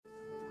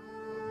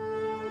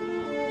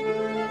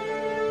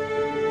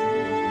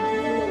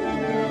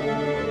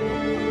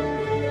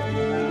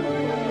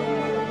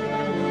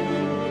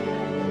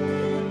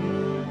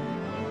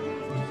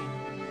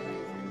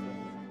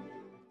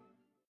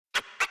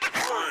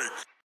break.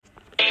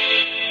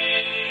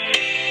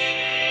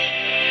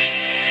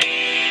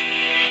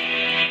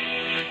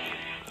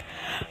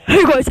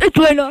 Hey guys,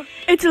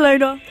 it's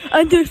Elena,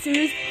 and this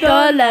is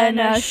The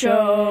Lena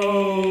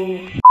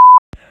Show.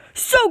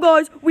 So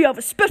guys, we have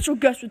a special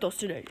guest with us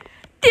today.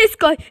 This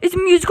guy is a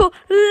musical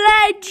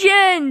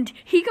legend.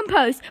 He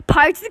composed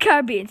Pirates of the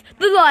Caribbean,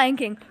 The Lion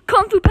King,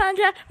 Kung Fu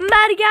Panda,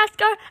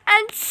 Madagascar,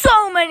 and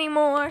so many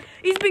more.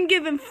 He's been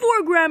given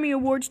 4 Grammy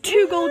Awards,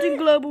 2 Golden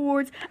Globe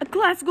Awards, a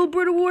Classical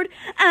Brit Award,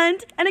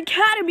 and an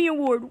Academy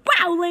Award.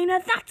 Wow,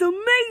 Lena, that's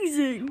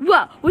amazing.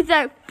 Well,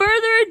 without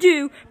further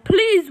ado,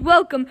 please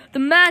welcome the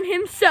man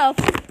himself,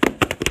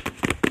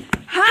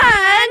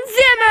 Hans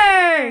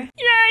Zimmer.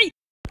 Yay!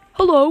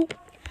 Hello,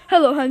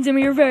 Hans Zimmer,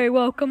 you're very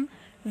welcome.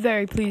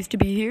 Very pleased to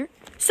be here.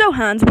 So,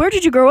 Hans, where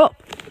did you grow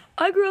up?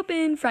 I grew up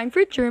in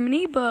Frankfurt,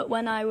 Germany, but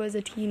when I was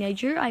a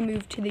teenager, I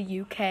moved to the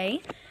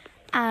UK,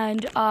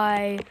 and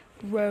I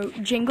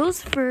wrote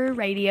jingles for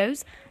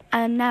radios,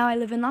 and now I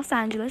live in Los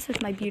Angeles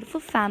with my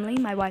beautiful family,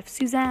 my wife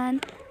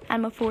Suzanne,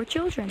 and my 4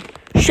 children.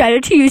 Shout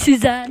out to you,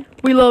 Suzanne.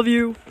 We love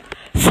you.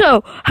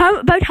 So,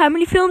 how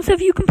many films have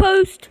you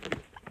composed?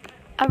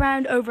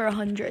 Around over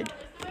 100.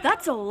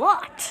 That's a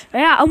lot.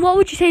 Yeah, and what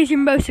would you say is your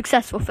most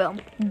successful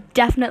film?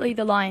 Definitely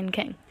The Lion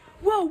King.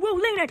 Whoa,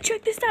 Lena,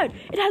 check this out.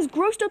 It has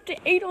grossed up to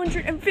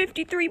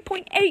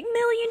 $853.8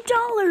 million.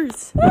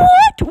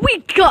 What? We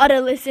gotta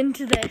listen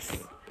to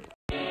this.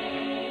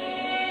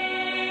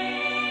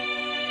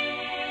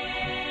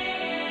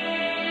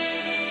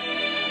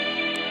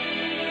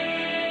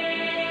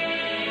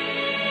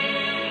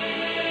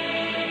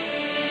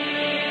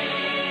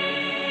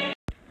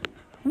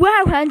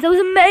 Wow, Hans, that was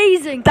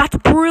amazing. That's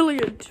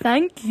brilliant.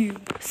 Thank you.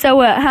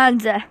 So,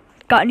 Hans,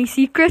 got any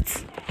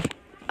secrets?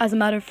 As a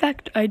matter of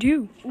fact, I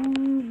do.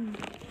 Ooh.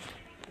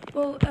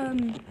 Well,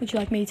 would you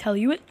like me to tell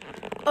you it?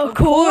 Of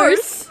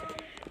course.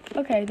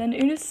 Okay, then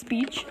in a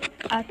speech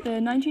at the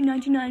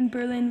 1999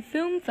 Berlin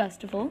Film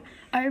Festival,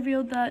 I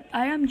revealed that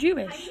I am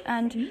Jewish,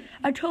 and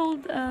I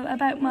told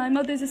about my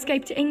mother's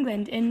escape to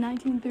England in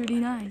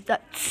 1939.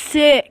 That's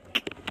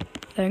sick.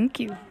 Thank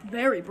you.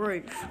 Very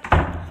brave.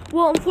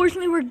 Well,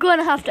 unfortunately, we're going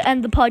to have to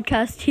end the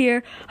podcast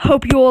here.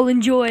 Hope you all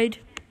enjoyed.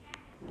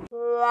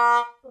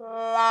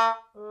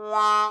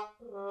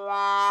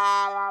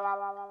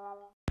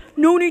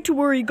 No need to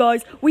worry,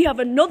 guys. We have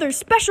another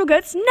special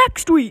guest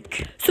next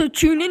week. So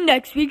tune in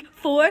next week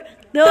for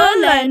The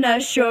Lena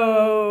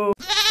Show.